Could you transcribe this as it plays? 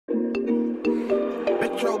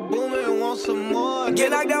go booming and want some more.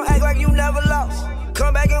 Get knocked down, act like you never lost.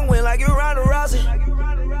 Come back and win like you Ronda Rousey.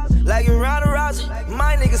 Like you Ronda Rousey.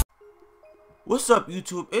 My niggas. What's up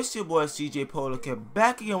YouTube, it's your boy CJPOLOKID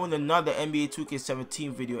back again with another NBA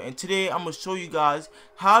 2K17 video, and today I'm going to show you guys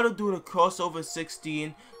how to do the crossover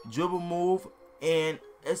 16 dribble move, and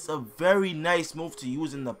it's a very nice move to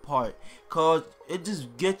use in the part cause it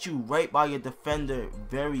just gets you right by your defender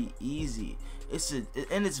very easy.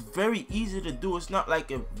 It's very easy to do. It's not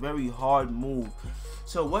like a very hard move.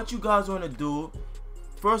 So what you guys want to do,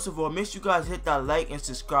 first of all, make sure you guys hit that like and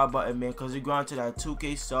subscribe button, man, because we're grinding to that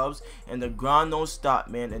 2K subs, and the grind don't stop,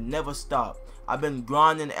 man. It never stop. I've been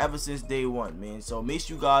grinding ever since day one, man. So make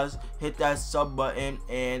sure you guys hit that sub button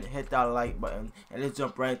and hit that like button, and let's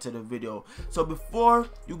jump right into the video. So before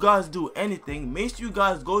you guys do anything, make sure you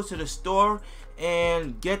guys go to the store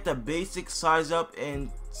and get the basic size up and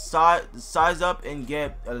size up and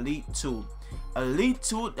get Elite 2. Elite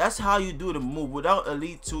 2, that's how you do the move. Without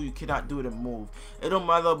Elite 2, you cannot do the move. It don't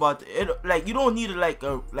matter about it. Like, you don't need like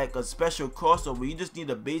a special crossover. You just need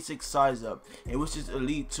a basic size up, and which is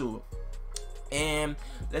Elite 2. And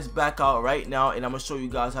let's back out right now, and I'm gonna show you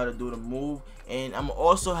guys how to do the move. And I'm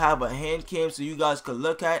also have a hand cam so you guys can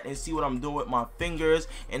look at and see what I'm doing with my fingers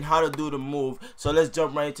and how to do the move. So let's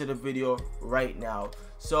jump right into the video right now.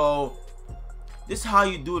 So this is how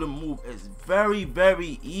you do the move. It's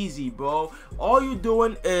very easy, bro. All you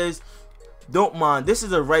doing is, don't mind, this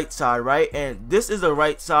is the right side, right? And this is the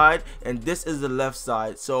right side, and this is the left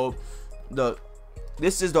side. So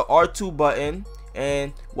this is the R2 button,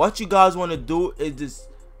 and what you guys want to do is just,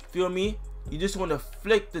 feel me, you just want to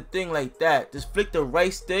flick the thing like that. Just flick the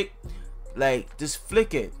right stick, like just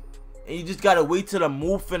flick it, and you just gotta wait till the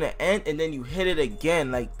move finna end, and then you hit it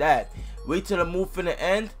again like that. Wait till the move finna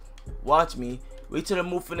end. Watch me. Wait till the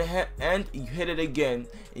move in the end, you hit it again,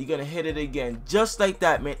 and you're gonna hit it again, just like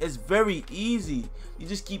that, man. It's very easy. You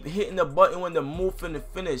just keep hitting the button when the move finna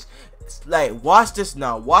finish. It's like, watch this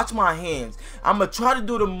now. Watch my hands. I'm gonna try to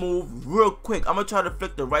do the move real quick. I'm gonna try to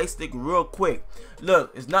flick the right stick real quick.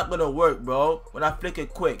 Look, it's not gonna work, bro, when I flick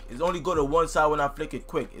it quick. It's only go to one side when I flick it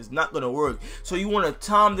quick. It's not gonna work. So you wanna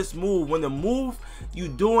time this move. When the move you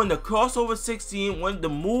doing the crossover 16, when the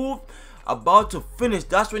move about to finish,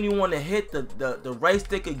 that's when you want to hit the right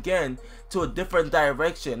stick again to a different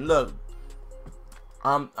direction. Look,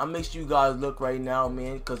 I make sure you guys look right now,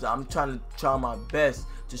 man, because I'm trying my best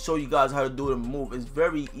to show you guys how to do the move. It's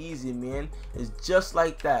very easy, man. It's just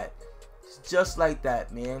like that. It's just like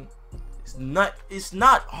that, man. It's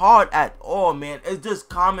not hard at all, man. It's just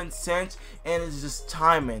common sense, and it's just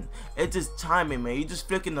timing. It's just timing, man. You just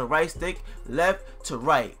flicking the right stick left to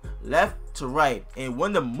right, and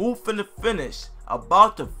when the move finna finish,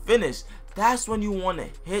 about to finish, that's when you want to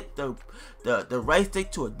hit the right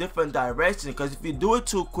stick to a different direction, because if you do it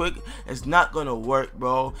too quick, it's not gonna work,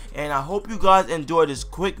 bro. And I hope you guys enjoy this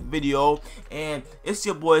quick video, and it's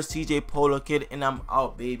your boy CJPOLOKID, and I'm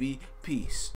out, baby. Peace.